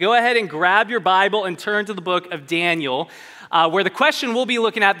Go ahead and grab your Bible and turn to the book of Daniel, where the question we'll be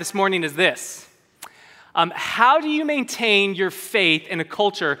looking at this morning is this. How do you maintain your faith in a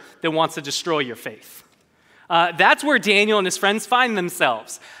culture that wants to destroy your faith? That's where Daniel and his friends find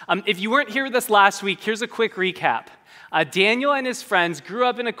themselves. If you weren't here with us last week, here's a quick recap. Daniel and his friends grew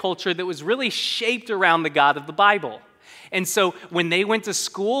up in a culture that was really shaped around the God of the Bible. And so when they went to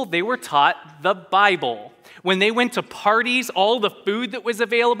school, they were taught the Bible. When they went to parties, all the food that was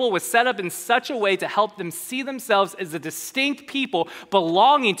available was set up in such a way to help them see themselves as a distinct people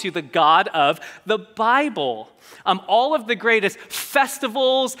belonging to the God of the Bible. All of the greatest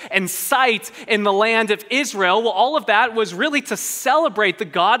festivals and sites in the land of Israel, well, all of that was really to celebrate the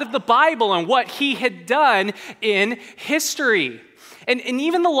God of the Bible and what he had done in history. And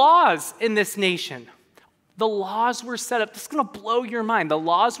even the laws in this nation, the laws were set up, this is going to blow your mind. The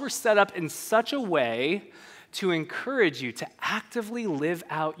laws were set up in such a way to encourage you to actively live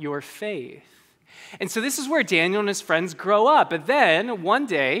out your faith. And so this is where Daniel and his friends grow up. But then one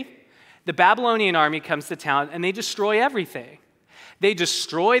day, the Babylonian army comes to town and they destroy everything. They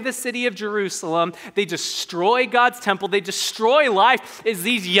destroy the city of Jerusalem. They destroy God's temple. They destroy life as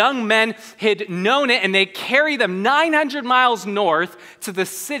these young men had known it, and they carry them 900 miles north to the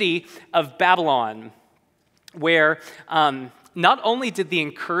city of Babylon, where not only did the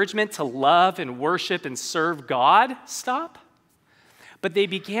encouragement to love and worship and serve God stop, but they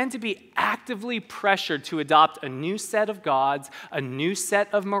began to be actively pressured to adopt a new set of gods, a new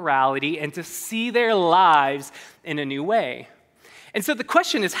set of morality, and to see their lives in a new way. And so the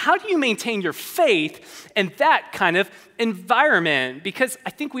question is, how do you maintain your faith in that kind of environment? Because I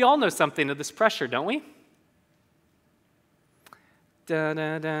think we all know something of this pressure, don't we?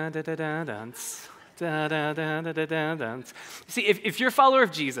 See, if you're a follower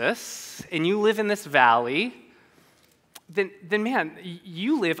of Jesus and you live in this valley, then man,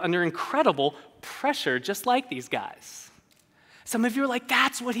 you live under incredible pressure just like these guys. Some of you are like,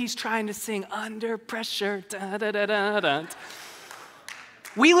 that's what he's trying to sing, under pressure.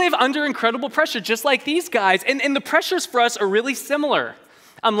 We live under incredible pressure just like these guys, and the pressures for us are really similar.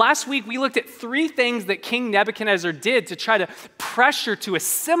 Last week, we looked at 3 things that King Nebuchadnezzar did to try to pressure to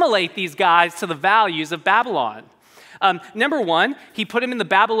assimilate these guys to the values of Babylon. Number 1, he put them in the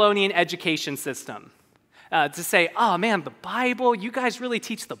Babylonian education system to say, oh man, the Bible, you guys really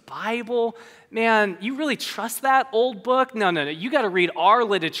teach the Bible? Man, you really trust that old book? No, you got to read our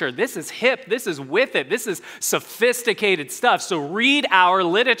literature. This is hip, this is with it, this is sophisticated stuff, so read our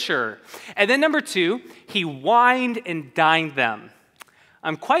literature. And then number 2, he wined and dined them.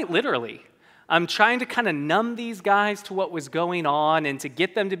 Quite literally. I'm trying to kind of numb these guys to what was going on and to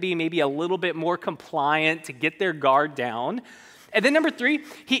get them to be maybe a little bit more compliant, to get their guard down. And then number 3,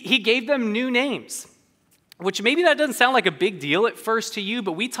 he gave them new names, which maybe that doesn't sound like a big deal at first to you,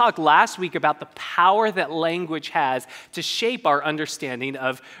 but we talked last week about the power that language has to shape our understanding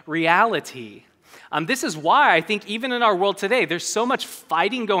of reality. This is why I think even in our world today, there's so much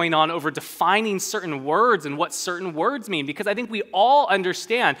fighting going on over defining certain words and what certain words mean, because I think we all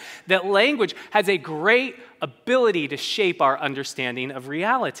understand that language has a great ability to shape our understanding of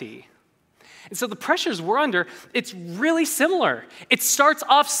reality. And so the pressures we're under, it's really similar. It starts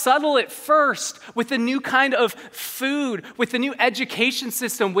off subtle at first with a new kind of food, with a new education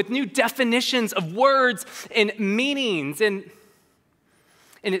system, with new definitions of words and meanings. And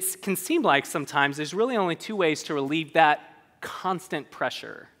it can seem like sometimes there's really only 2 ways to relieve that constant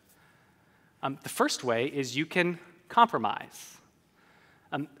pressure. The first way is you can compromise.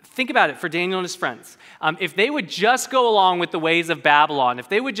 Think about it for Daniel and his friends. If they would just go along with the ways of Babylon, if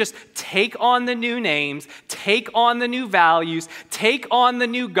they would just take on the new names, take on the new values, take on the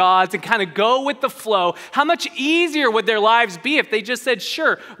new gods, and kind of go with the flow, how much easier would their lives be if they just said,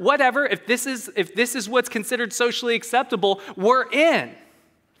 sure, whatever, if this is what's considered socially acceptable, we're in.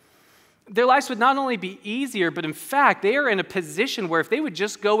 Their lives would not only be easier, but in fact, they are in a position where if they would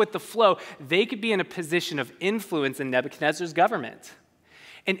just go with the flow, they could be in a position of influence in Nebuchadnezzar's government.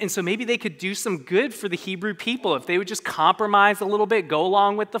 And so maybe they could do some good for the Hebrew people if they would just compromise a little bit, go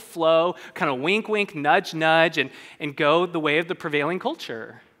along with the flow, kind of wink, wink, nudge, nudge, and go the way of the prevailing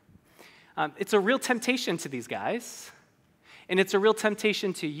culture. It's a real temptation to these guys, and it's a real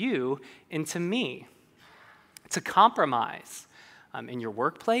temptation to you and to me to compromise in your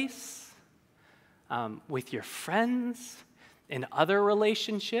workplace, with your friends, in other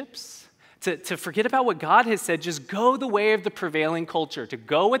relationships, to forget about what God has said, just go the way of the prevailing culture, to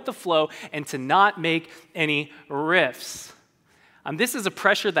go with the flow and to not make any riffs. This is a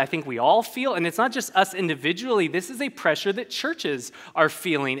pressure that I think we all feel, and it's not just us individually. This is a pressure that churches are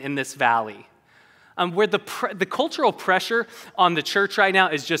feeling in this valley. where the cultural pressure on the church right now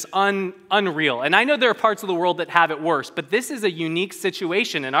is just unreal. And I know there are parts of the world that have it worse, but this is a unique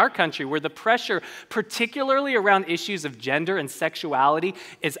situation in our country where the pressure, particularly around issues of gender and sexuality,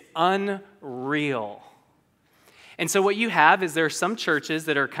 is unreal. And so what you have is there are some churches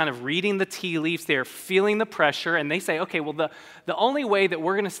that are kind of reading the tea leaves, they're feeling the pressure, and they say, okay, well, the only way that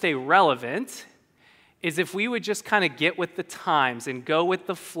we're going to stay relevant is if we would just kind of get with the times and go with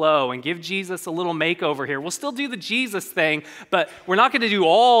the flow and give Jesus a little makeover here. We'll still do the Jesus thing, but we're not going to do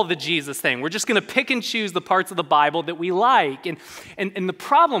all the Jesus thing. We're just going to pick and choose the parts of the Bible that we like. And the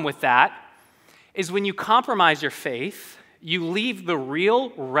problem with that is when you compromise your faith, you leave the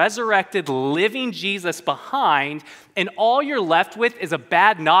real, resurrected, living Jesus behind, and all you're left with is a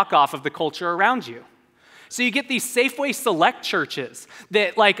bad knockoff of the culture around you. So you get these Safeway Select churches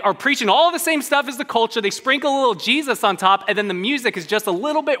that are preaching all the same stuff as the culture. They sprinkle a little Jesus on top, and then the music is just a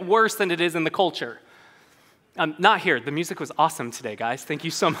little bit worse than it is in the culture. Not here. The music was awesome today, guys. Thank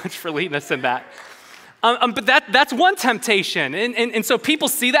you so much for leading us in that. But that's one temptation. And so people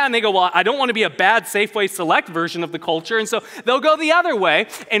see that and they go, well, I don't want to be a bad Safeway Select version of the culture. And so they'll go the other way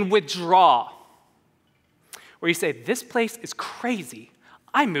and withdraw. Where you say, this place is crazy.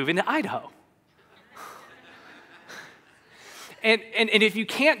 I'm moving to Idaho. And if you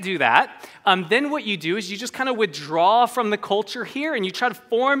can't do that, then what you do is you just kind of withdraw from the culture here and you try to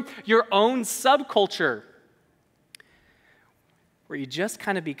form your own subculture where you just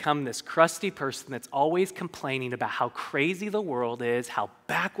kind of become this crusty person that's always complaining about how crazy the world is, how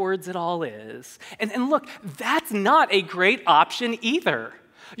backwards it all is. And look, that's not a great option either.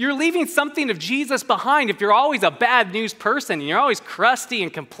 You're leaving something of Jesus behind if you're always a bad news person and you're always crusty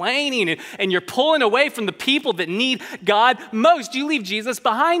and complaining and you're pulling away from the people that need God most. You leave Jesus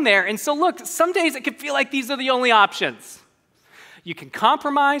behind there. And so look, some days it can feel like these are the only options. You can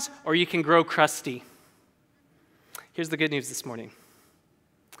compromise or you can grow crusty. Here's the good news this morning.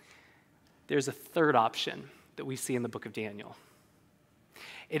 There's a third option that we see in the book of Daniel.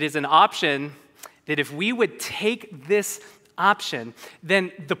 It is an option that if we would take this option,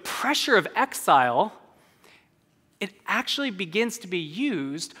 then the pressure of exile, it actually begins to be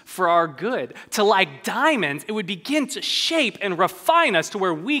used for our good. To like diamonds, it would begin to shape and refine us to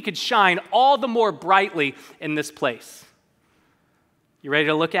where we could shine all the more brightly in this place. You ready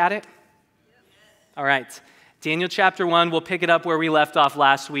to look at it? All right. Daniel chapter 1, we'll pick it up where we left off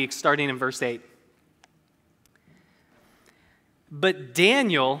last week, starting in verse 8. But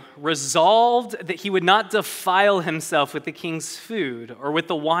Daniel resolved that he would not defile himself with the king's food or with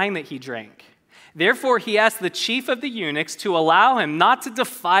the wine that he drank. Therefore, he asked the chief of the eunuchs to allow him not to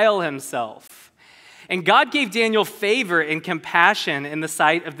defile himself. And God gave Daniel favor and compassion in the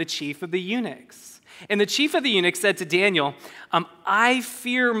sight of the chief of the eunuchs. And the chief of the eunuchs said to Daniel, I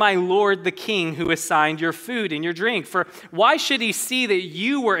fear my lord the king who assigned your food and your drink. For why should he see that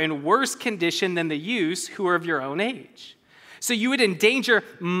you were in worse condition than the youths who are of your own age? So you would endanger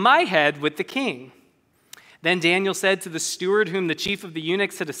my head with the king. Then Daniel said to the steward whom the chief of the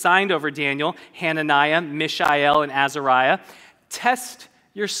eunuchs had assigned over Daniel, Hananiah, Mishael, and Azariah, test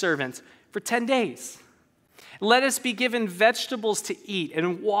your servants for 10 days. Let us be given vegetables to eat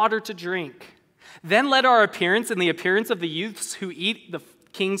and water to drink. Then let our appearance and the appearance of the youths who eat the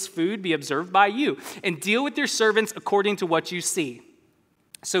king's food be observed by you, and deal with your servants according to what you see.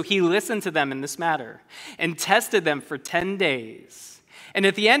 So he listened to them in this matter and tested them for 10 days. And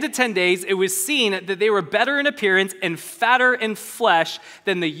at the end of 10 days, it was seen that they were better in appearance and fatter in flesh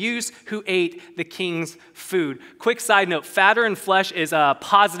than the youths who ate the king's food. Quick side note, fatter in flesh is a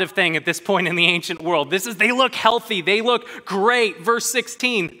positive thing at this point in the ancient world. They look healthy, they look great. Verse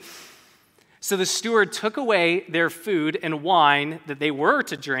 16. So the steward took away their food and wine that they were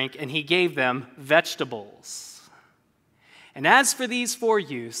to drink, and he gave them vegetables. And as for these 4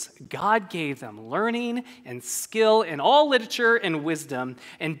 youths, God gave them learning and skill in all literature and wisdom,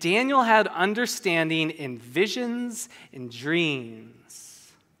 and Daniel had understanding in visions and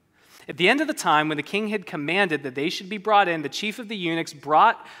dreams. At the end of the time, when the king had commanded that they should be brought in, the chief of the eunuchs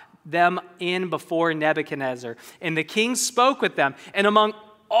brought them in before Nebuchadnezzar, and the king spoke with them, and among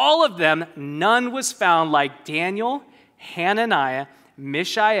all of them, none was found like Daniel, Hananiah,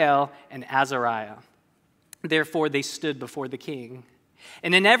 Mishael, and Azariah. Therefore, they stood before the king.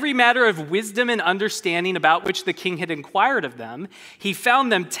 And in every matter of wisdom and understanding about which the king had inquired of them, he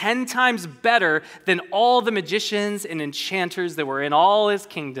found them 10 times better than all the magicians and enchanters that were in all his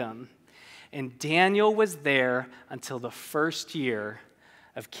kingdom. And Daniel was there until the first year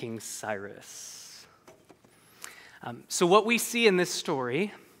of King Cyrus. So what we see in this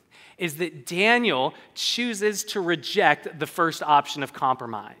story is that Daniel chooses to reject the first option of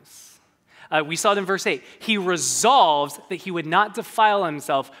compromise. We saw it in verse 8. He resolves that he would not defile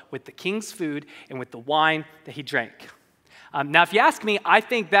himself with the king's food and with the wine that he drank. Now, if you ask me, I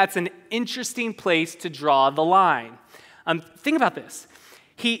think that's an interesting place to draw the line. Think about this.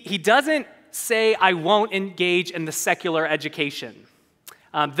 He doesn't say, I won't engage in the secular education.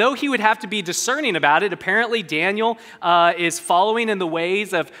 Though he would have to be discerning about it, apparently Daniel is following in the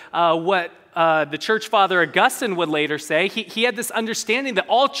ways of what the church father Augustine would later say. He had this understanding that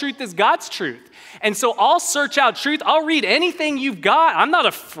all truth is God's truth. And so I'll search out truth. I'll read anything you've got. I'm not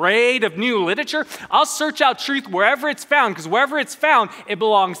afraid of new literature. I'll search out truth wherever it's found, because wherever it's found, it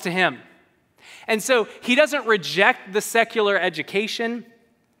belongs to him. And so he doesn't reject the secular education.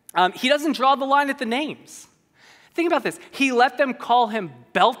 He doesn't draw the line at the names. Think about this. He let them call him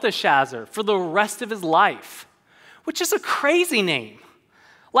Belteshazzar for the rest of his life, which is a crazy name.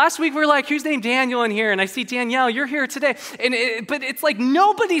 Last week we were like, who's named Daniel in here? And I see Danielle, you're here today. But it's like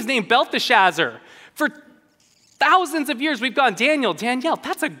nobody's named Belteshazzar. For thousands of years we've gone, Danielle,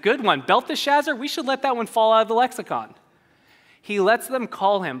 that's a good one. Belteshazzar, we should let that one fall out of the lexicon. He lets them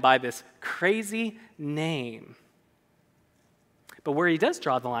call him by this crazy name. But where he does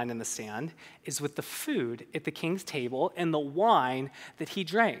draw the line in the sand is with the food at the king's table and the wine that he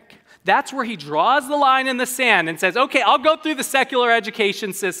drank. That's where he draws the line in the sand and says, okay, I'll go through the secular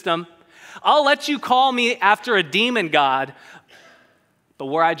education system. I'll let you call me after a demon god. But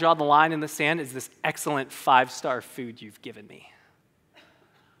where I draw the line in the sand is this excellent 5-star food you've given me.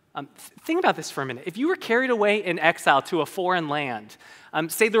 Think about this for a minute. If you were carried away in exile to a foreign land,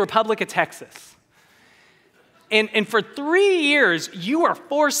 say the Republic of Texas, and for 3 years, you are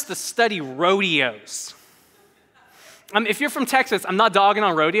forced to study rodeos. If you're from Texas, I'm not dogging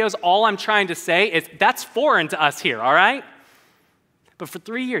on rodeos. All I'm trying to say is that's foreign to us here, all right? But for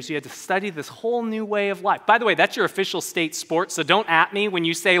 3 years, you had to study this whole new way of life. By the way, that's your official state sport, so don't at me when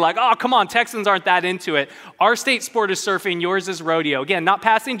you say like, oh, come on, Texans aren't that into it. Our state sport is surfing, yours is rodeo. Again, not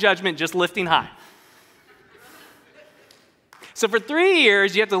passing judgment, just lifting high. So for 3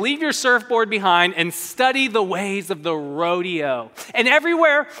 years, you have to leave your surfboard behind and study the ways of the rodeo. And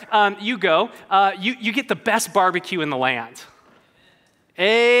everywhere you go, you get the best barbecue in the land.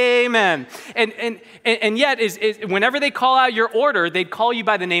 Amen. And yet, whenever they call out your order, they'd call you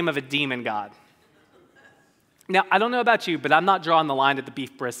by the name of a demon god. Now, I don't know about you, but I'm not drawing the line at the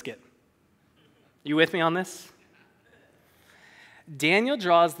beef brisket. You with me on this? Daniel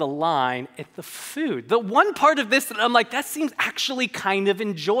draws the line at the food. The one part of this that I'm like, that seems actually kind of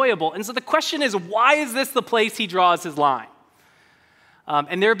enjoyable. And so the question is, why is this the place he draws his line?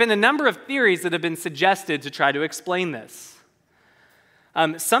 And there have been a number of theories that have been suggested to try to explain this.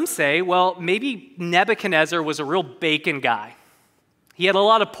 Some say, well, maybe Nebuchadnezzar was a real bacon guy. He had a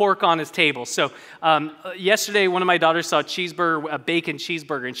lot of pork on his table. So yesterday, one of my daughters saw a bacon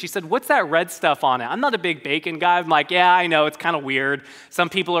cheeseburger, and she said, what's that red stuff on it? I'm not a big bacon guy. I'm like, yeah, I know, it's kind of weird. Some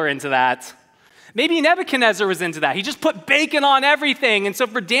people are into that. Maybe Nebuchadnezzar was into that. He just put bacon on everything. And so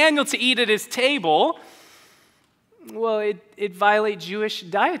for Daniel to eat at his table, well, it violates Jewish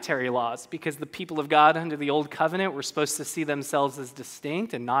dietary laws because the people of God under the Old Covenant were supposed to see themselves as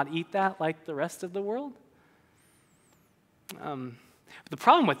distinct and not eat that like the rest of the world. The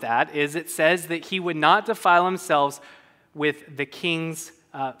problem with that is it says that he would not defile himself with the king's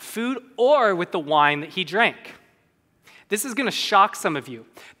food or with the wine that he drank. This is going to shock some of you.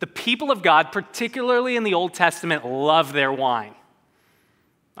 The people of God, particularly in the Old Testament, love their wine.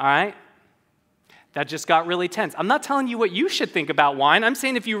 All right? That just got really tense. I'm not telling you what you should think about wine. I'm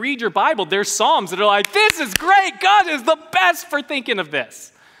saying if you read your Bible, there's Psalms that are like, this is great. God is the best for thinking of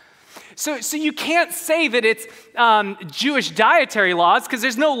this. So you can't say that it's Jewish dietary laws because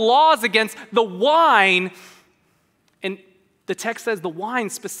there's no laws against the wine. And the text says the wine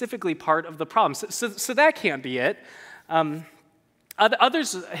specifically part of the problem. So that can't be it.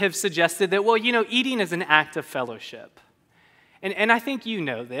 Others have suggested that, well, eating is an act of fellowship. And I think you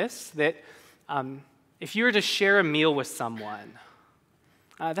know this, that if you were to share a meal with someone,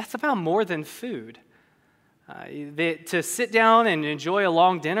 that's about more than food. To sit down and enjoy a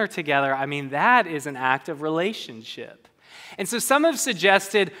long dinner together, that is an act of relationship. And so some have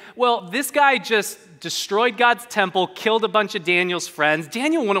suggested, well, this guy just destroyed God's temple, killed a bunch of Daniel's friends.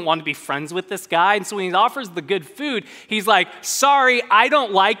 Daniel wouldn't want to be friends with this guy. And so when he offers the good food, he's like, sorry, I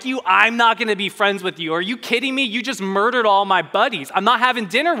don't like you. I'm not going to be friends with you. Are you kidding me? You just murdered all my buddies. I'm not having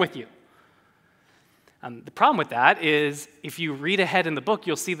dinner with you. The problem with that is if you read ahead in the book,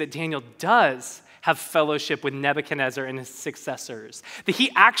 you'll see that Daniel does have fellowship with Nebuchadnezzar and his successors. That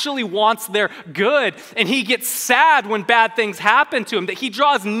he actually wants their good, and he gets sad when bad things happen to him, that he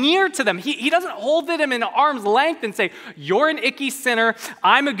draws near to them. He doesn't hold them in arm's length and say, you're an icky sinner,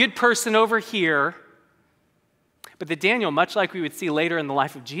 I'm a good person over here. But that Daniel, much like we would see later in the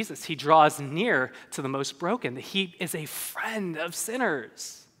life of Jesus, he draws near to the most broken, that he is a friend of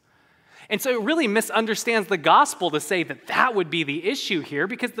sinners. And so it really misunderstands the gospel to say that that would be the issue here,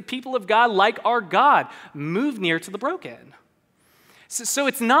 because the people of God, like our God, move near to the broken. So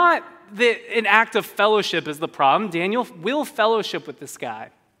it's not that an act of fellowship is the problem. Daniel will fellowship with this guy.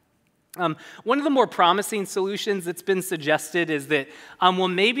 One of the more promising solutions that's been suggested is that,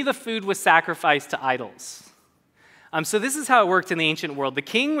 maybe the food was sacrificed to idols. So this is how it worked in the ancient world. The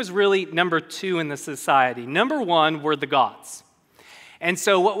king was really number two in the society. Number one were the gods. And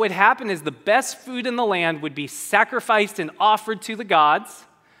so what would happen is the best food in the land would be sacrificed and offered to the gods.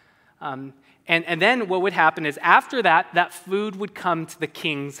 And then what would happen is after that, that food would come to the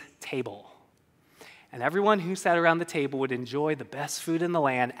king's table. And everyone who sat around the table would enjoy the best food in the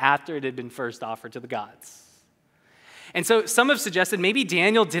land after it had been first offered to the gods. And so some have suggested maybe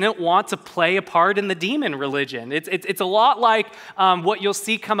Daniel didn't want to play a part in the demon religion. It's a lot like what you'll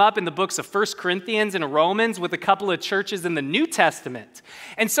see come up in the books of 1 Corinthians and Romans with a couple of churches in the New Testament.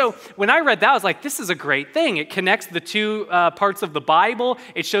 And so when I read that, I was like, this is a great thing. It connects the two parts of the Bible.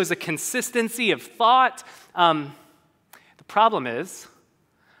 It shows a consistency of thought. The problem is,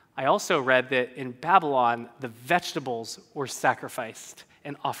 I also read that in Babylon, the vegetables were sacrificed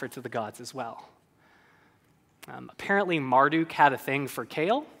and offered to the gods as well. Apparently, Marduk had a thing for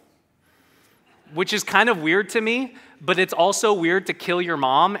kale, which is kind of weird to me, but it's also weird to kill your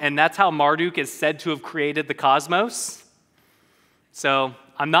mom, and that's how Marduk is said to have created the cosmos. So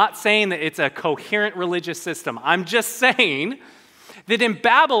I'm not saying that it's a coherent religious system. I'm just saying that in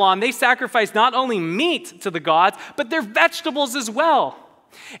Babylon, they sacrificed not only meat to the gods, but their vegetables as well.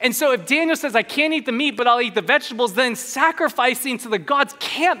 And so if Daniel says, I can't eat the meat, but I'll eat the vegetables, then sacrificing to the gods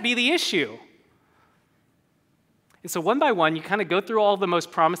can't be the issue. And so one by one, you kind of go through all the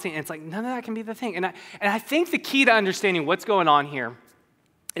most promising, and it's like, none of that can be the thing. And I think the key to understanding what's going on here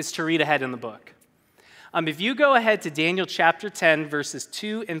is to read ahead in the book. If you go ahead to Daniel chapter 10, verses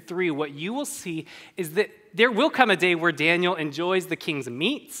 2 and 3, what you will see is that there will come a day where Daniel enjoys the king's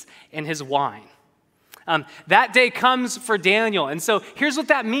meats and his wine. That day comes for Daniel. And so here's what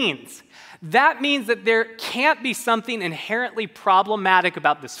that means. That means that there can't be something inherently problematic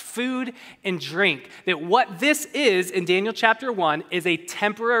about this food and drink. That what this is in Daniel chapter 1 is a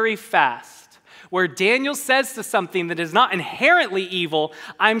temporary fast, where Daniel says to something that is not inherently evil,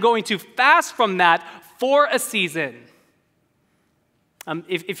 I'm going to fast from that for a season.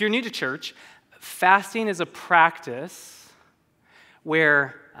 If you're new to church, fasting is a practice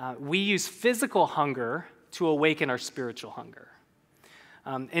where we use physical hunger to awaken our spiritual hunger.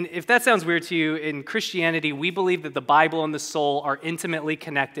 And if that sounds weird to you, in Christianity, we believe that the Bible and the soul are intimately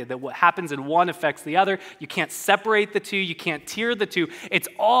connected, that what happens in one affects the other. You can't separate the two. You can't tier the two. It's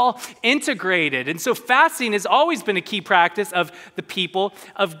all integrated. And so fasting has always been a key practice of the people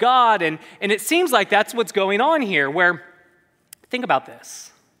of God. And it seems like that's what's going on here, where, think about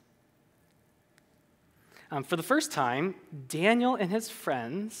this. For the first time, Daniel and his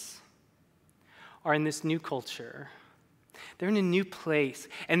friends are in this new culture. They're in a new place,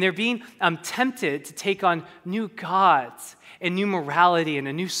 and they're being tempted to take on new gods and new morality and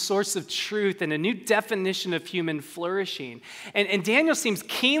a new source of truth and a new definition of human flourishing. And Daniel seems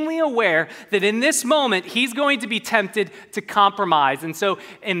keenly aware that in this moment, he's going to be tempted to compromise. And so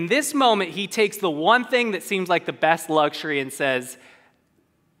in this moment, he takes the one thing that seems like the best luxury and says,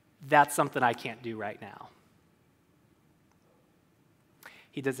 that's something I can't do right now.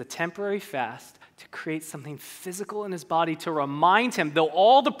 He does a temporary fast to create something physical in his body to remind him, though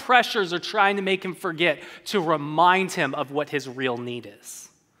all the pressures are trying to make him forget, to remind him of what his real need is.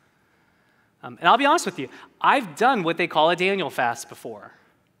 And I'll be honest with you, I've done what they call a Daniel fast before,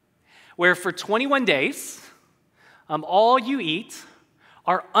 where for 21 days, all you eat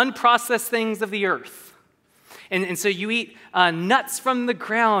are unprocessed things of the earth. And so you eat nuts from the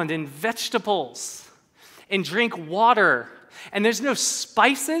ground and vegetables and drink water. And there's no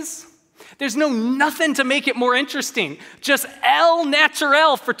spices. There's no nothing to make it more interesting. Just el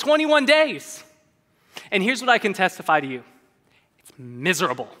natural for 21 days. And here's what I can testify to you. It's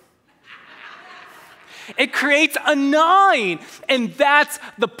miserable. It creates a gnawing. And that's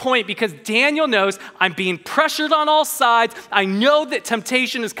the point, because Daniel knows I'm being pressured on all sides. I know that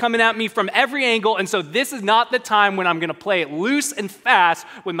temptation is coming at me from every angle. And so this is not the time when I'm going to play it loose and fast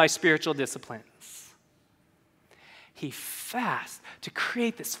with my spiritual disciplines. He fasts to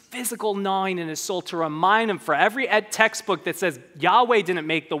create this physical gnawing in his soul to remind him for every textbook that says Yahweh didn't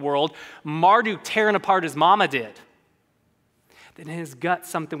make the world, Marduk tearing apart his mama did. Then in his gut,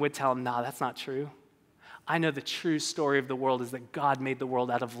 something would tell him, nah, that's not true. I know the true story of the world is that God made the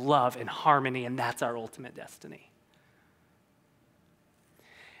world out of love and harmony, and that's our ultimate destiny.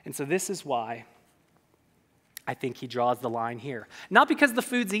 And so this is why I think he draws the line here. Not because the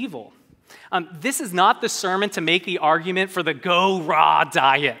food's evil. This is not the sermon to make the argument for the go raw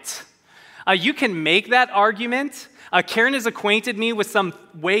diet. You can make that argument. Karen has acquainted me with some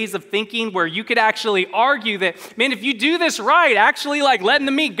ways of thinking where you could actually argue that, man, if you do this right, actually like letting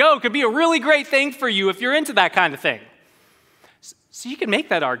the meat go could be a really great thing for you if you're into that kind of thing. So you can make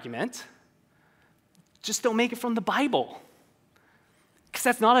that argument. Just don't make it from the Bible. Because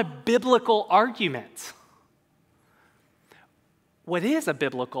that's not a biblical argument. What is a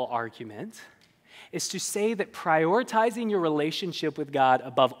biblical argument is to say that prioritizing your relationship with God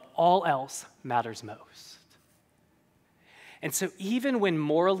above all else matters most. And so even when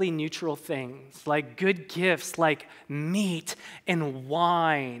morally neutral things like good gifts like meat and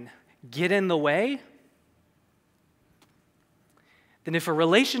wine get in the way, then if a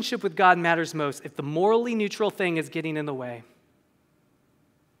relationship with God matters most, if the morally neutral thing is getting in the way,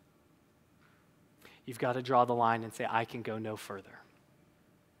 you've got to draw the line and say, I can go no further.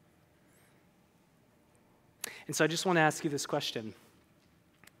 And so I just want to ask you this question.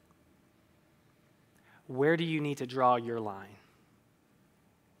 Where do you need to draw your line?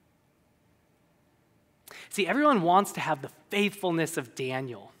 See, everyone wants to have the faithfulness of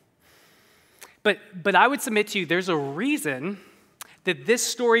Daniel. But I would submit to you, there's a reason that this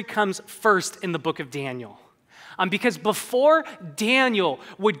story comes first in the book of Daniel. Because before Daniel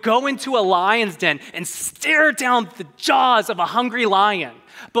would go into a lion's den and stare down the jaws of a hungry lion,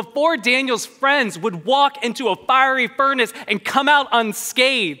 before Daniel's friends would walk into a fiery furnace and come out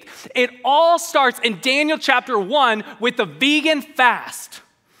unscathed, it all starts in Daniel chapter 1 with the vegan fast.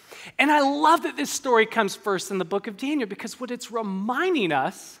 And I love that this story comes first in the book of Daniel because what it's reminding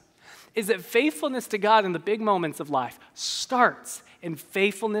us is that faithfulness to God in the big moments of life starts in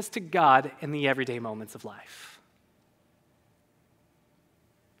faithfulness to God in the everyday moments of life.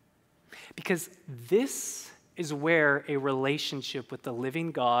 Because this is where a relationship with the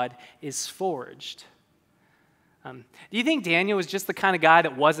living God is forged. Do you think Daniel was just the kind of guy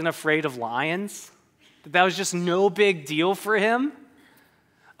that wasn't afraid of lions? That was just no big deal for him?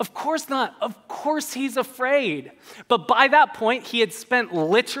 Of course not. Of course he's afraid. But by that point, he had spent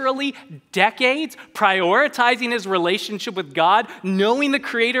literally decades prioritizing his relationship with God, knowing the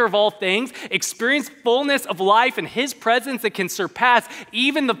creator of all things, experienced fullness of life in his presence that can surpass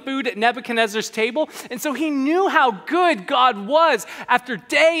even the food at Nebuchadnezzar's table. And so he knew how good God was after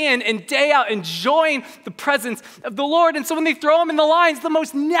day in and day out enjoying the presence of the Lord. And so when they throw him in the lions, the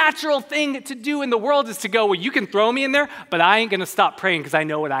most natural thing to do in the world is to go, well, you can throw me in there, but I ain't going to stop praying because I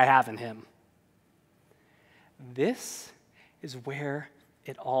know what I have in him. This is where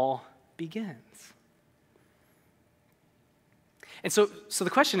it all begins. And so the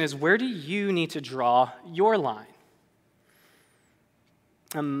question is, where do you need to draw your line?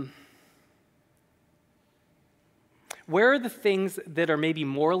 Where are the things that are maybe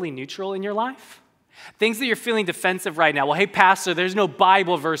morally neutral in your life? Things that you're feeling defensive right now. Well, hey, pastor, there's no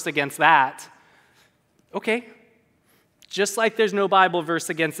Bible verse against that. Okay. Just like there's no Bible verse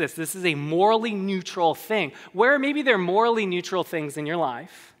against this. This is a morally neutral thing. Where maybe there are morally neutral things in your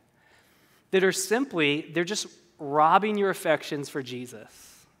life that are simply, they're just robbing your affections for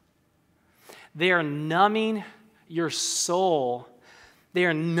Jesus. They are numbing your soul. They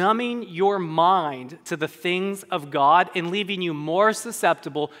are numbing your mind to the things of God and leaving you more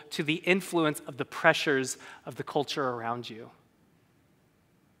susceptible to the influence of the pressures of the culture around you.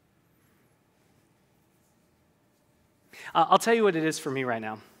 I'll tell you what it is for me right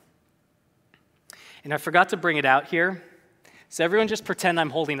now. And I forgot to bring it out here. So everyone just pretend I'm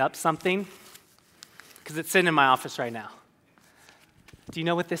holding up something because it's sitting in my office right now. Do you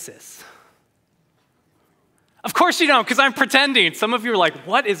know what this is? Of course you don't, because I'm pretending. Some of you are like,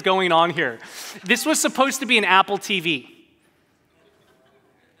 what is going on here? This was supposed to be an Apple TV.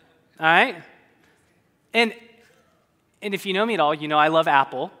 All right? And if you know me at all, you know I love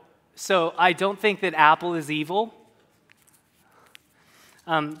Apple. So I don't think that Apple is evil.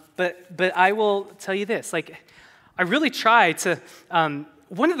 But I will tell you this, I really try to,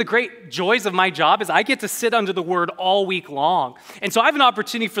 one of the great joys of my job is I get to sit under the word all week long. And so I have an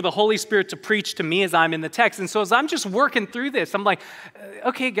opportunity for the Holy Spirit to preach to me as I'm in the text. And so as I'm just working through this, I'm like,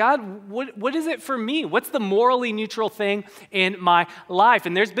 okay, God, what is it for me? What's the morally neutral thing in my life?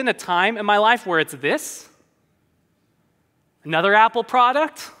 And there's been a time in my life where it's this. Another Apple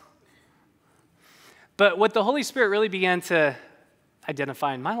product? But what the Holy Spirit really began to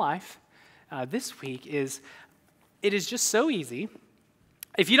identify in my life this week is it is just so easy.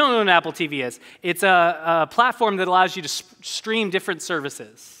 If you don't know what an Apple TV is, it's a platform that allows you to stream different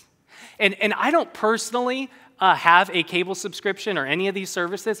services. And I don't personally have a cable subscription or any of these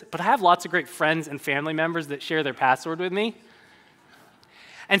services, but I have lots of great friends and family members that share their password with me.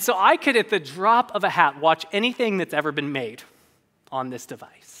 And so I could, at the drop of a hat, watch anything that's ever been made on this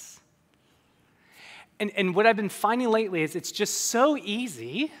device. And what I've been finding lately is it's just so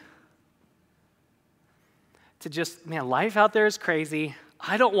easy to just, man, life out there is crazy.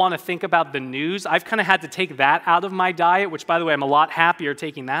 I don't want to think about the news. I've kind of had to take that out of my diet, which, by the way, I'm a lot happier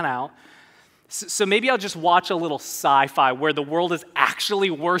taking that out. So maybe I'll just watch a little sci-fi where the world is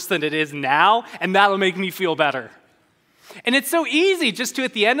actually worse than it is now, and that'll make me feel better. And it's so easy just to,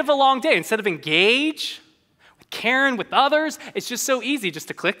 at the end of a long day, instead of engage with Karen, with others, it's just so easy just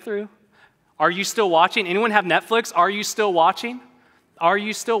to click through. Are you still watching? Anyone have Netflix? Are you still watching? Are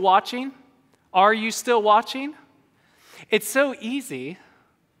you still watching? Are you still watching? It's so easy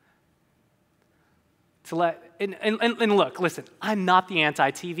to let, and look, listen, I'm not the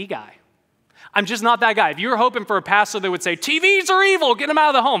anti-TV guy. I'm just not that guy. If you're hoping for a pastor that would say, TVs are evil, get them out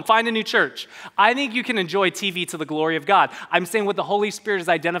of the home, find a new church. I think you can enjoy TV to the glory of God. I'm saying what the Holy Spirit is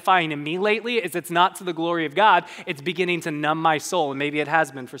identifying in me lately is it's not to the glory of God, it's beginning to numb my soul, and maybe it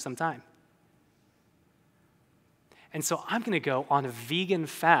has been for some time. And so I'm going to go on a vegan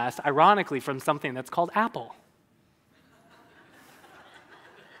fast, ironically, from something that's called Apple.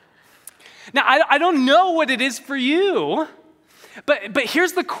 Now, I don't know what it is for you, but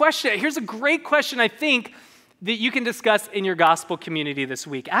here's the question. Here's a great question, I think, that you can discuss in your gospel community this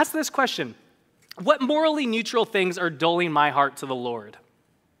week. Ask this question: what morally neutral things are dulling my heart to the Lord?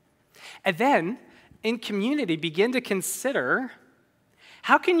 And then, in community, begin to consider,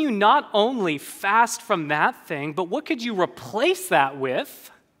 how can you not only fast from that thing, but what could you replace that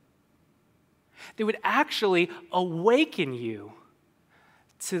with that would actually awaken you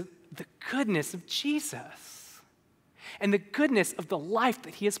to the goodness of Jesus and the goodness of the life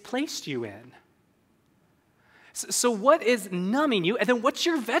that he has placed you in? So what is numbing you? And then what's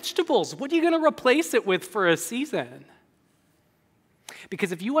your vegetables? What are you going to replace it with for a season?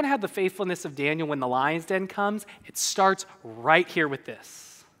 Because if you want to have the faithfulness of Daniel when the lion's den comes, it starts right here with this.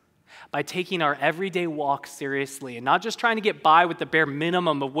 By taking our everyday walk seriously and not just trying to get by with the bare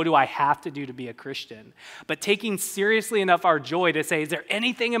minimum of what do I have to do to be a Christian, but taking seriously enough our joy to say, is there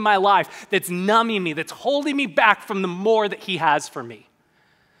anything in my life that's numbing me, that's holding me back from the more that he has for me?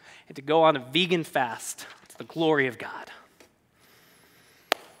 And to go on a vegan fast to the glory of God.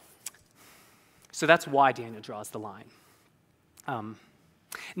 So that's why Daniel draws the line.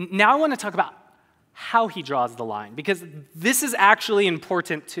 Now I want to talk about how he draws the line, because this is actually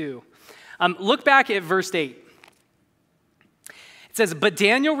important too. Look back at verse 8. It says, but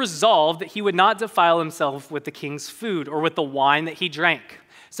Daniel resolved that he would not defile himself with the king's food or with the wine that he drank.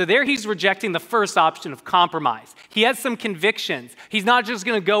 So there he's rejecting the first option of compromise. He has some convictions. He's not just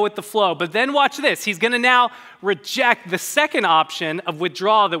going to go with the flow. But then watch this. He's going to now reject the second option of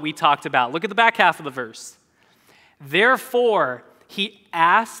withdrawal that we talked about. Look at the back half of the verse. Therefore, he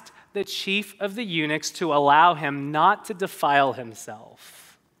asked the chief of the eunuchs to allow him not to defile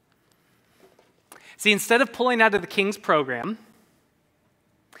himself. See, instead of pulling out of the king's program,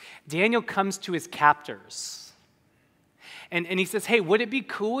 Daniel comes to his captors. And he says, hey, would it be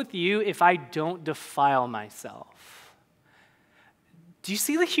cool with you if I don't defile myself? Do you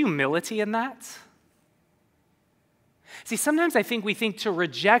see the humility in that? See, sometimes I think we think to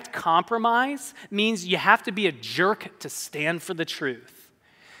reject compromise means you have to be a jerk to stand for the truth.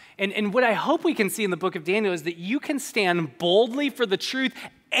 And what I hope we can see in the book of Daniel is that you can stand boldly for the truth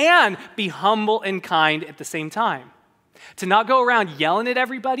and be humble and kind at the same time. To not go around yelling at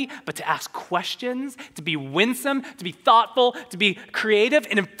everybody, but to ask questions, to be winsome, to be thoughtful, to be creative.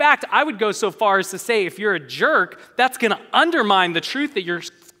 And in fact, I would go so far as to say, if you're a jerk, that's going to undermine the truth that you're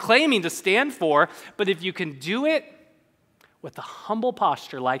claiming to stand for. But if you can do it with a humble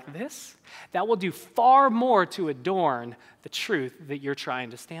posture like this, that will do far more to adorn the truth that you're trying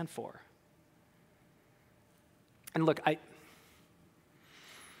to stand for. And look, I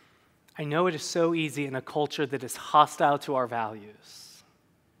know it is so easy in a culture that is hostile to our values,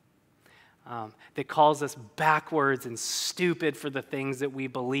 that calls us backwards and stupid for the things that we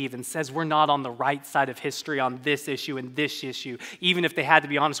believe and says we're not on the right side of history on this issue and this issue. Even if they had to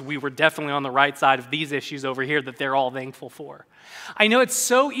be honest, we were definitely on the right side of these issues over here that they're all thankful for. I know it's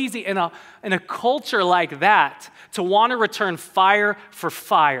so easy in a culture like that to want to return fire for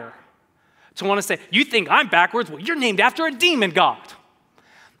fire, to want to say, you think I'm backwards? Well, you're named after a demon god.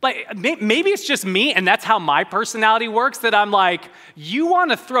 Like, maybe it's just me, and that's how my personality works, that I'm like, you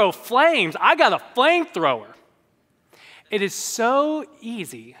want to throw flames? I got a flamethrower. It is so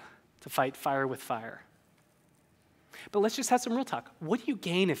easy to fight fire with fire. But let's just have some real talk. What do you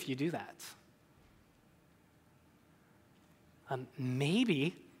gain if you do that?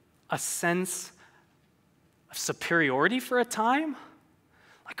 Maybe a sense of superiority for a time.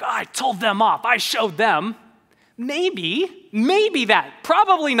 Like, oh, I told them off. I showed them. Maybe that.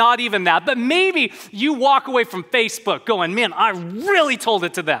 Probably not even that, but maybe you walk away from Facebook going, man, I really told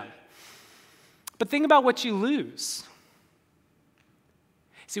it to them. But think about what you lose.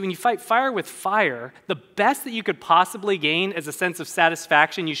 See, when you fight fire with fire, the best that you could possibly gain is a sense of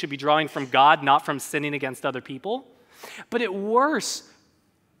satisfaction you should be drawing from God, not from sinning against other people. But at worst,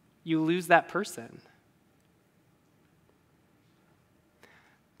 you lose that person.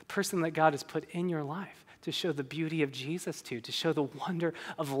 The person that God has put in your life to show the beauty of Jesus to show the wonder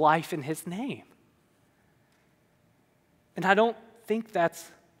of life in his name. And I don't think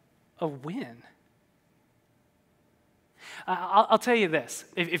that's a win. I'll tell you this.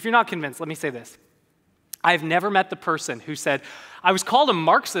 If you're not convinced, let me say this. I've never met the person who said, I was called a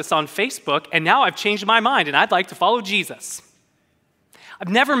Marxist on Facebook, and now I've changed my mind, and I'd like to follow Jesus. I've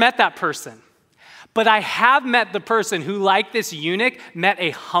never met that person. But I have met the person who, like this eunuch, met a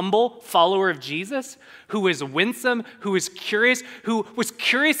humble follower of Jesus, who was winsome, who was curious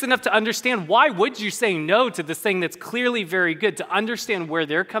enough to understand why would you say no to this thing that's clearly very good, to understand where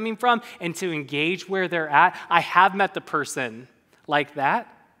they're coming from and to engage where they're at. I have met the person like that,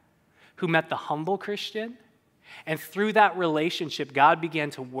 who met the humble Christian, and through that relationship, God began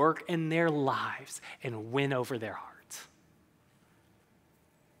to work in their lives and win over their hearts.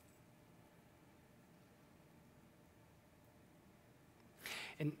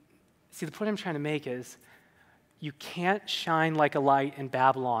 See, the point I'm trying to make is you can't shine like a light in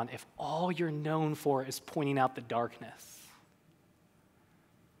Babylon if all you're known for is pointing out the darkness.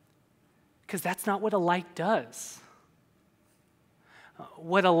 Because that's not what a light does.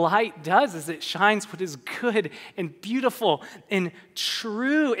 What a light does is it shines what is good and beautiful and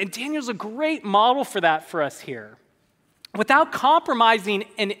true. And Daniel's a great model for that for us here. Without compromising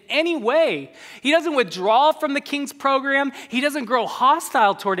in any way. He doesn't withdraw from the king's program. He doesn't grow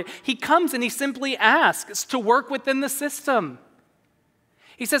hostile toward it. He comes and he simply asks to work within the system.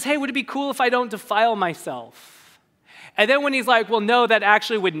 He says, hey, would it be cool if I don't defile myself? And then when he's like, well, no, that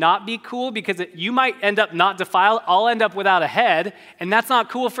actually would not be cool because you might end up not defiled. I'll end up without a head, and that's not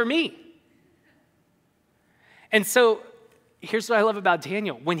cool for me. And so here's what I love about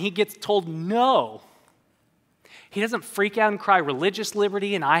Daniel. When he gets told no, he doesn't freak out and cry religious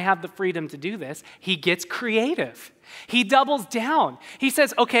liberty and I have the freedom to do this. He gets creative. He doubles down. He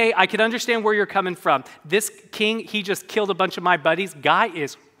says, okay, I can understand where you're coming from. This king, he just killed a bunch of my buddies. Guy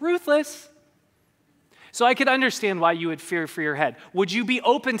is ruthless. So I could understand why you would fear for your head. Would you be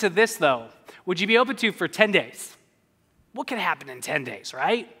open to this though? Would you be open to for 10 days? What can happen in 10 days,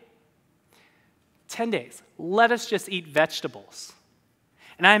 right? 10 days. Let us just eat vegetables.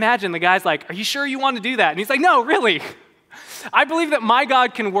 And I imagine the guy's like, are you sure you want to do that? And he's like, no, really. I believe that my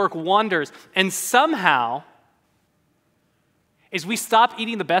God can work wonders. And somehow, as we stop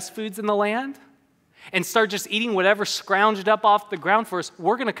eating the best foods in the land and start just eating whatever scrounged up off the ground for us,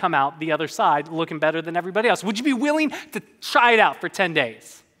 we're going to come out the other side looking better than everybody else. Would you be willing to try it out for 10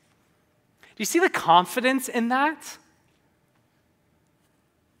 days? Do you see the confidence in that?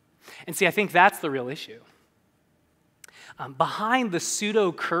 And see, I think that's the real issue. Behind the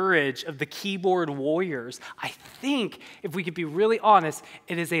pseudo-courage of the keyboard warriors, I think, if we could be really honest,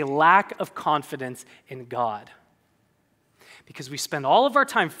 it is a lack of confidence in God. Because we spend all of our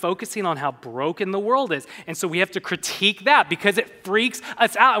time focusing on how broken the world is. And so we have to critique that because it freaks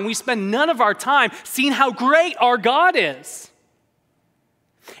us out. And we spend none of our time seeing how great our God is.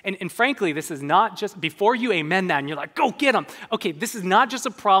 And frankly, this is not just, before you amen that and you're like, go get them. Okay, this is not just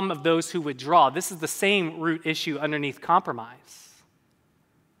a problem of those who withdraw. This is the same root issue underneath compromise.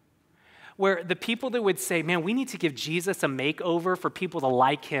 Where the people that would say, man, we need to give Jesus a makeover for people to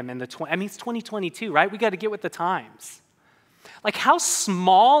like him in it's 2022, right? We got to get with the times. Like, how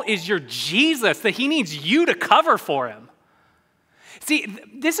small is your Jesus that he needs you to cover for him? See,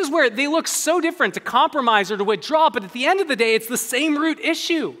 this is where they look so different to compromise or to withdraw, but at the end of the day, it's the same root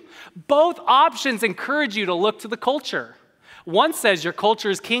issue. Both options encourage you to look to the culture. One says your culture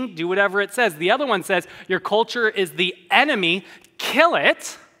is king, do whatever it says. The other one says your culture is the enemy, kill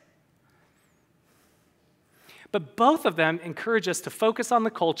it. But both of them encourage us to focus on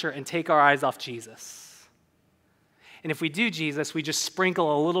the culture and take our eyes off Jesus. And if we do Jesus, we just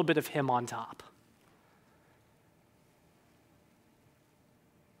sprinkle a little bit of him on top.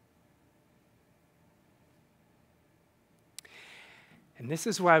 And this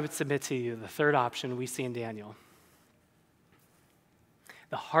is where I would submit to you the third option we see in Daniel.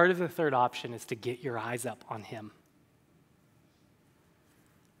 The heart of the third option is to get your eyes up on him.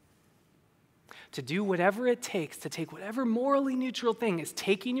 To do whatever it takes, to take whatever morally neutral thing is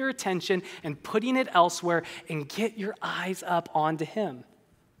taking your attention and putting it elsewhere and get your eyes up onto him.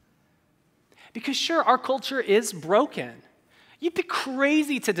 Because sure, our culture is broken. You'd be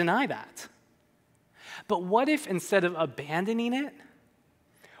crazy to deny that. But what if instead of abandoning it,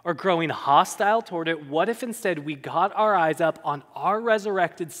 or growing hostile toward it, what if instead we got our eyes up on our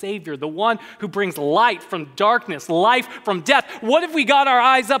resurrected Savior, the one who brings light from darkness, life from death? What if we got our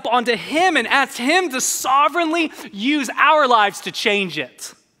eyes up onto him and asked him to sovereignly use our lives to change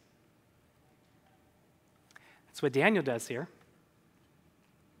it? That's what Daniel does here.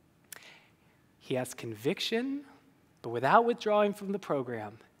 He has conviction, but without withdrawing from the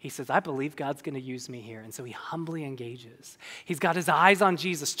program. He says, I believe God's going to use me here. And so he humbly engages. He's got his eyes on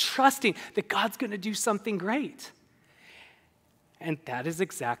Jesus, trusting that God's going to do something great. And that is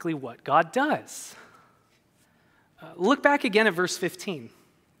exactly what God does. Look back again at verse 15.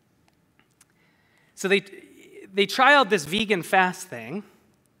 So they try out this vegan fast thing.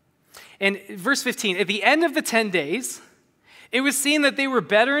 And verse 15, at the end of the 10 days, it was seen that they were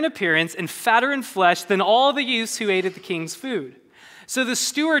better in appearance and fatter in flesh than all the youths who ate at the king's food. So the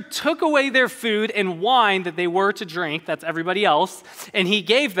steward took away their food and wine that they were to drink, that's everybody else, and he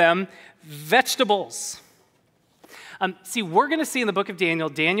gave them vegetables. See, we're going to see in the book of Daniel,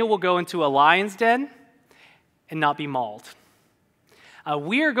 Daniel will go into a lion's den and not be mauled.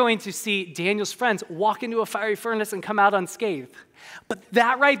 We are going to see Daniel's friends walk into a fiery furnace and come out unscathed. But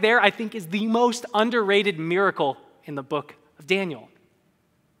that right there, I think, is the most underrated miracle in the book of Daniel.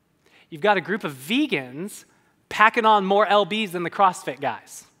 You've got a group of vegans packing on more LBs than the CrossFit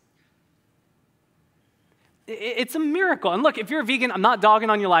guys. It's a miracle. And look, if you're a vegan, I'm not dogging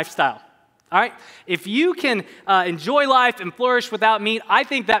on your lifestyle. All right? If you can enjoy life and flourish without meat, I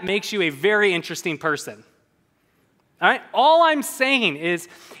think that makes you a very interesting person. All right? All I'm saying is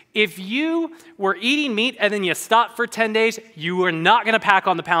if you were eating meat and then you stopped for 10 days, you are not going to pack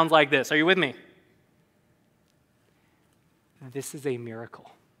on the pounds like this. Are you with me? This is a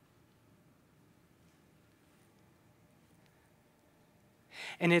miracle.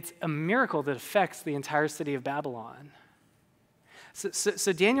 And it's a miracle that affects the entire city of Babylon.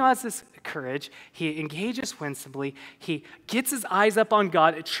 So Daniel has this courage. He engages winsomely. He gets his eyes up on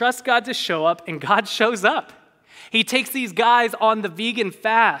God, trusts God to show up, and God shows up. He takes these guys on the vegan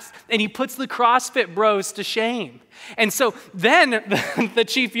fast, and he puts the CrossFit bros to shame. And so then the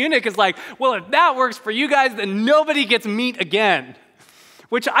chief eunuch is like, well, if that works for you guys, then nobody gets meat again.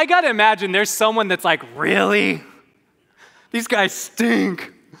 Which I got to imagine there's someone that's like, really? These guys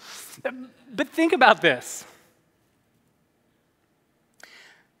stink. But think about this.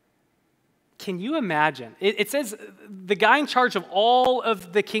 Can you imagine? It says the guy in charge of all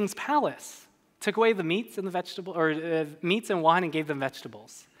of the king's palace took away the meats and the vegetable, or meats and wine and gave them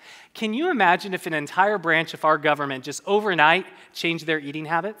vegetables. Can you imagine if an entire branch of our government just overnight changed their eating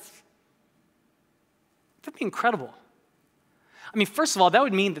habits? That'd be incredible. I mean, first of all, that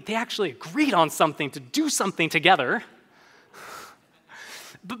would mean that they actually agreed on something to do something together.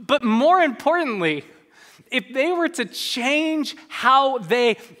 But more importantly, if they were to change how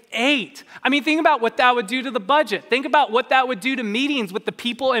they ate, I mean, think about what that would do to the budget. Think about what that would do to meetings with the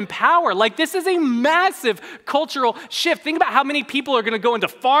people in power. Like, this is a massive cultural shift. Think about how many people are going to go into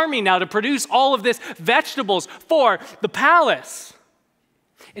farming now to produce all of this vegetables for the palace.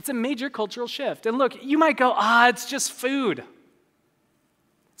 It's a major cultural shift. And look, you might go, it's just food.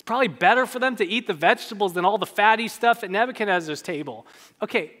 It's probably better for them to eat the vegetables than all the fatty stuff at Nebuchadnezzar's table.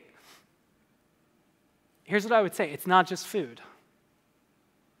 Okay, here's what I would say. It's not just food.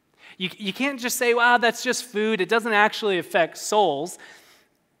 You can't just say, wow, that's just food. It doesn't actually affect souls.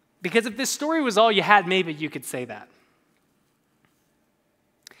 Because if this story was all you had, maybe you could say that.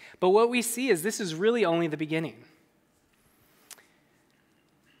 But what we see is this is really only the beginning.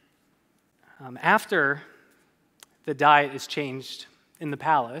 After the diet is changed in the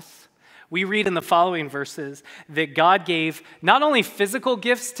palace, we read in the following verses that God gave not only physical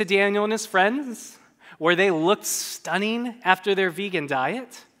gifts to Daniel and his friends, where they looked stunning after their vegan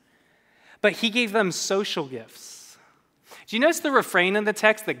diet, but he gave them social gifts. Do you notice the refrain in the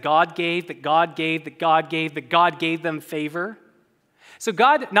text that God gave, that God gave, that God gave, that God gave them favor? So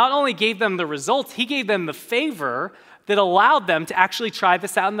God not only gave them the results, he gave them the favor that allowed them to actually try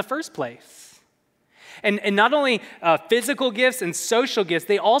this out in the first place. And not only physical gifts and social gifts,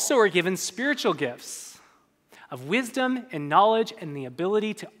 they also are given spiritual gifts of wisdom and knowledge and the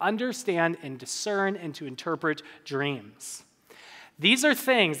ability to understand and discern and to interpret dreams. These are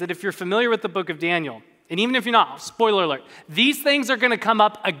things that if you're familiar with the book of Daniel, and even if you're not, spoiler alert, these things are going to come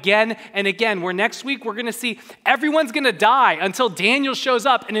up again and again, where next week we're going to see everyone's going to die until Daniel shows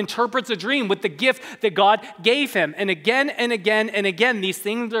up and interprets a dream with the gift that God gave him. And again and again and again, these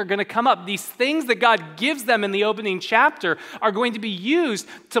things are going to come up. These things that God gives them in the opening chapter are going to be used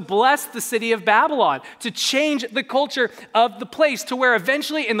to bless the city of Babylon, to change the culture of the place, to where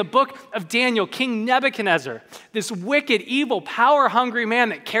eventually in the book of Daniel, King Nebuchadnezzar, this wicked, evil, power-hungry man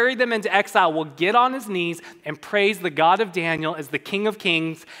that carried them into exile, will get on his knees and praise the God of Daniel as the King of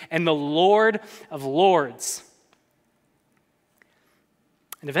Kings and the Lord of Lords.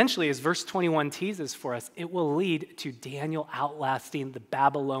 And eventually, as verse 21 teases for us, it will lead to Daniel outlasting the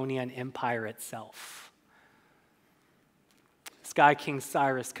Babylonian Empire itself. This guy, King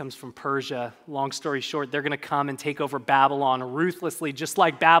Cyrus, comes from Persia. Long story short, they're going to come and take over Babylon ruthlessly, just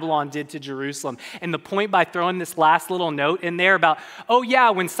like Babylon did to Jerusalem. And the point by throwing this last little note in there about, oh yeah,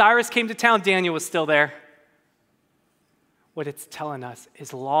 when Cyrus came to town, Daniel was still there. What it's telling us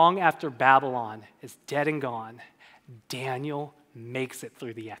is long after Babylon is dead and gone, Daniel makes it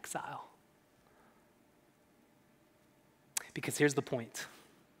through the exile. Because here's the point.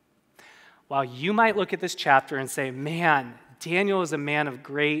 While you might look at this chapter and say, man, Daniel is a man of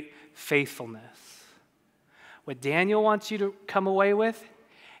great faithfulness, what Daniel wants you to come away with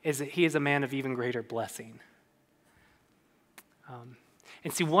is that he is a man of even greater blessing.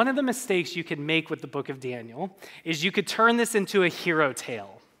 And see, one of the mistakes you could make with the book of Daniel is you could turn this into a hero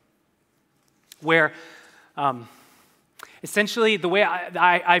tale where essentially the way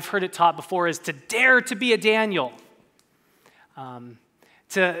I've heard it taught before is to dare to be a Daniel.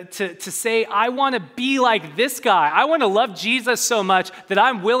 To say, I want to be like this guy. I want to love Jesus so much that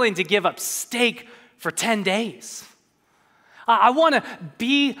I'm willing to give up steak for 10 days. I want to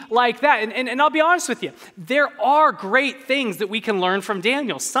be like that. And I'll be honest with you, there are great things that we can learn from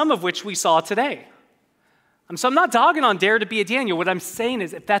Daniel, some of which we saw today. So I'm not dogging on dare to be a Daniel. What I'm saying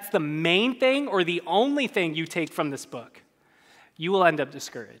is if that's the main thing or the only thing you take from this book, you will end up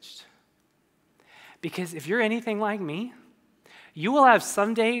discouraged. Because if you're anything like me, you will have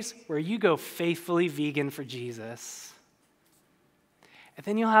some days where you go faithfully vegan for Jesus. And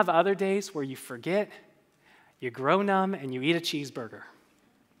then you'll have other days where you forget, you grow numb, and you eat a cheeseburger.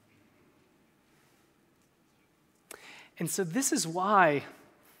 And so this is why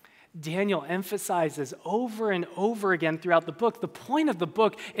Daniel emphasizes over and over again throughout the book, the point of the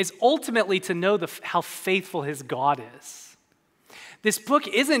book is ultimately to know how faithful his God is. This book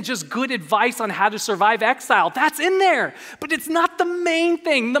isn't just good advice on how to survive exile. That's in there, but it's not the main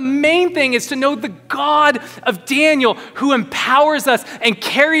thing. The main thing is to know the God of Daniel who empowers us and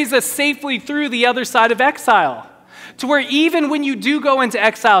carries us safely through the other side of exile. To where even when you do go into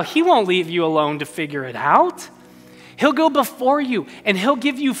exile, he won't leave you alone to figure it out. He'll go before you and he'll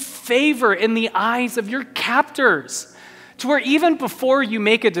give you favor in the eyes of your captors. To where even before you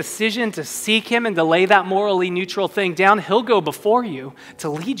make a decision to seek him and to lay that morally neutral thing down, he'll go before you to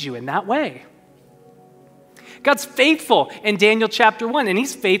lead you in that way. God's faithful in Daniel chapter 1, and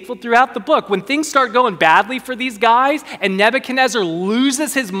he's faithful throughout the book. When things start going badly for these guys and Nebuchadnezzar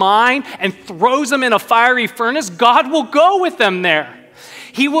loses his mind and throws them in a fiery furnace, God will go with them there.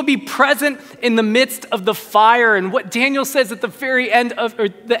 He will be present in the midst of the fire. And what Daniel says at the very end of, or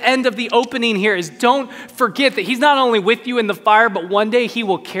the end of the opening here is don't forget that he's not only with you in the fire, but one day he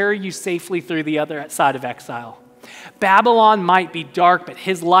will carry you safely through the other side of exile. Babylon might be dark, but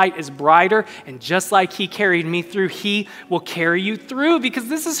his light is brighter. And just like he carried me through, he will carry you through because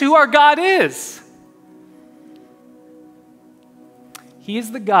this is who our God is. He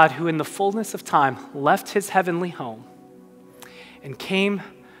is the God who in the fullness of time left his heavenly home and came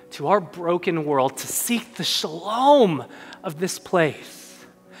to our broken world to seek the shalom of this place,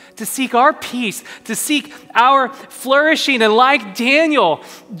 to seek our peace, to seek our flourishing. And like Daniel,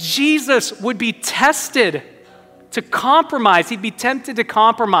 Jesus would be tested to compromise. He'd be tempted to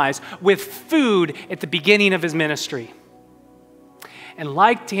compromise with food at the beginning of his ministry. And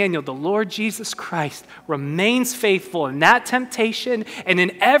like Daniel, the Lord Jesus Christ remains faithful in that temptation and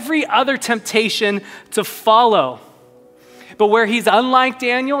in every other temptation to follow. But where he's unlike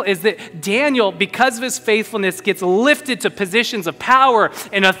Daniel is that Daniel, because of his faithfulness, gets lifted to positions of power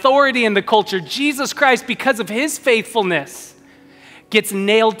and authority in the culture. Jesus Christ, because of his faithfulness, gets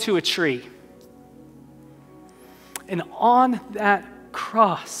nailed to a tree. And on that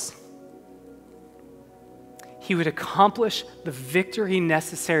cross, he he would accomplish the victory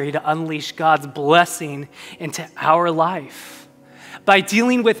necessary to unleash God's blessing into our life. By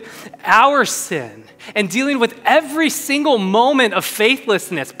dealing with our sin and dealing with every single moment of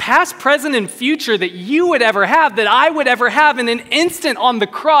faithlessness, past, present, and future that you would ever have, that I would ever have in an instant on the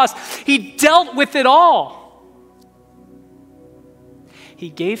cross, he dealt with it all. He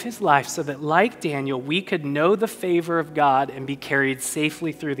gave his life so that, like Daniel, we could know the favor of God and be carried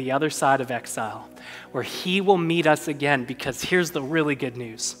safely through the other side of exile, where he will meet us again, because here's the really good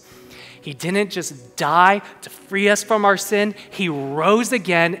news. He didn't just die to free us from our sin. He rose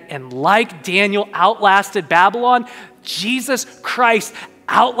again, and like Daniel outlasted Babylon, Jesus Christ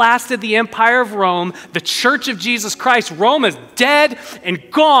outlasted the empire of Rome, the church of Jesus Christ. Rome is dead and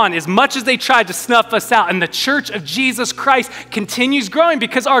gone as much as they tried to snuff us out. And the church of Jesus Christ continues growing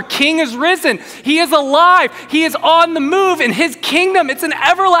because our King is risen. He is alive. He is on the move. And his kingdom, it's an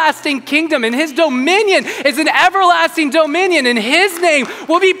everlasting kingdom. And his dominion is an everlasting dominion. And his name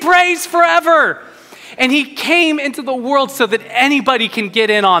will be praised forever. And he came into the world so that anybody can get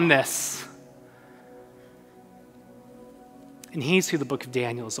in on this. And he's who the book of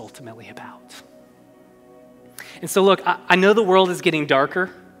Daniel is ultimately about. And so look, I know the world is getting darker.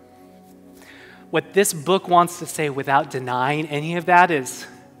 What this book wants to say without denying any of that is,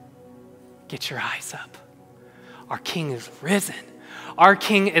 get your eyes up. Our King is risen. Our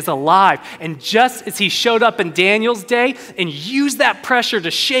King is alive. And just as he showed up in Daniel's day and used that pressure to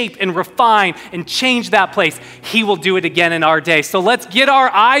shape and refine and change that place, he will do it again in our day. So let's get our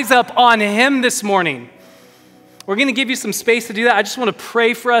eyes up on him this morning. We're going to give you some space to do that. I just want to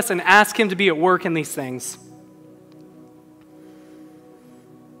pray for us and ask him to be at work in these things.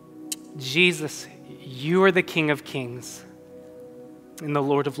 Jesus, you are the King of Kings and the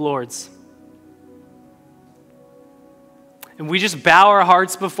Lord of Lords. And we just bow our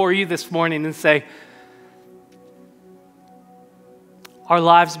hearts before you this morning and say, our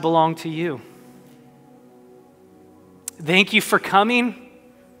lives belong to you. Thank you for coming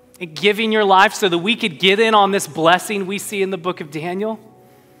and giving your life so that we could get in on this blessing we see in the book of Daniel.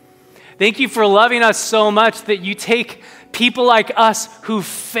 Thank you for loving us so much that you take people like us who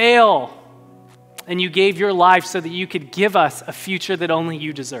fail and you gave your life so that you could give us a future that only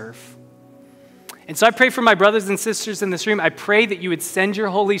you deserve. And so I pray for my brothers and sisters in this room. I pray that you would send your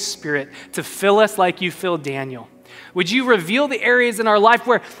Holy Spirit to fill us like you filled Daniel. Would you reveal the areas in our life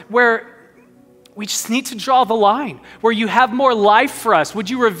where we just need to draw the line, where you have more life for us? Would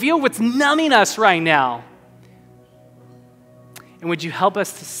you reveal what's numbing us right now? And would you help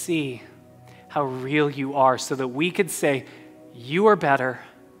us to see how real you are so that we could say, you are better,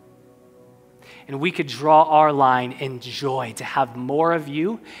 and we could draw our line in joy to have more of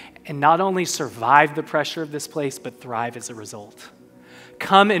you and not only survive the pressure of this place, but thrive as a result.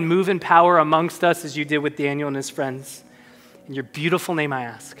 Come and move in power amongst us as you did with Daniel and his friends. In your beautiful name I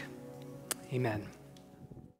ask. Amen.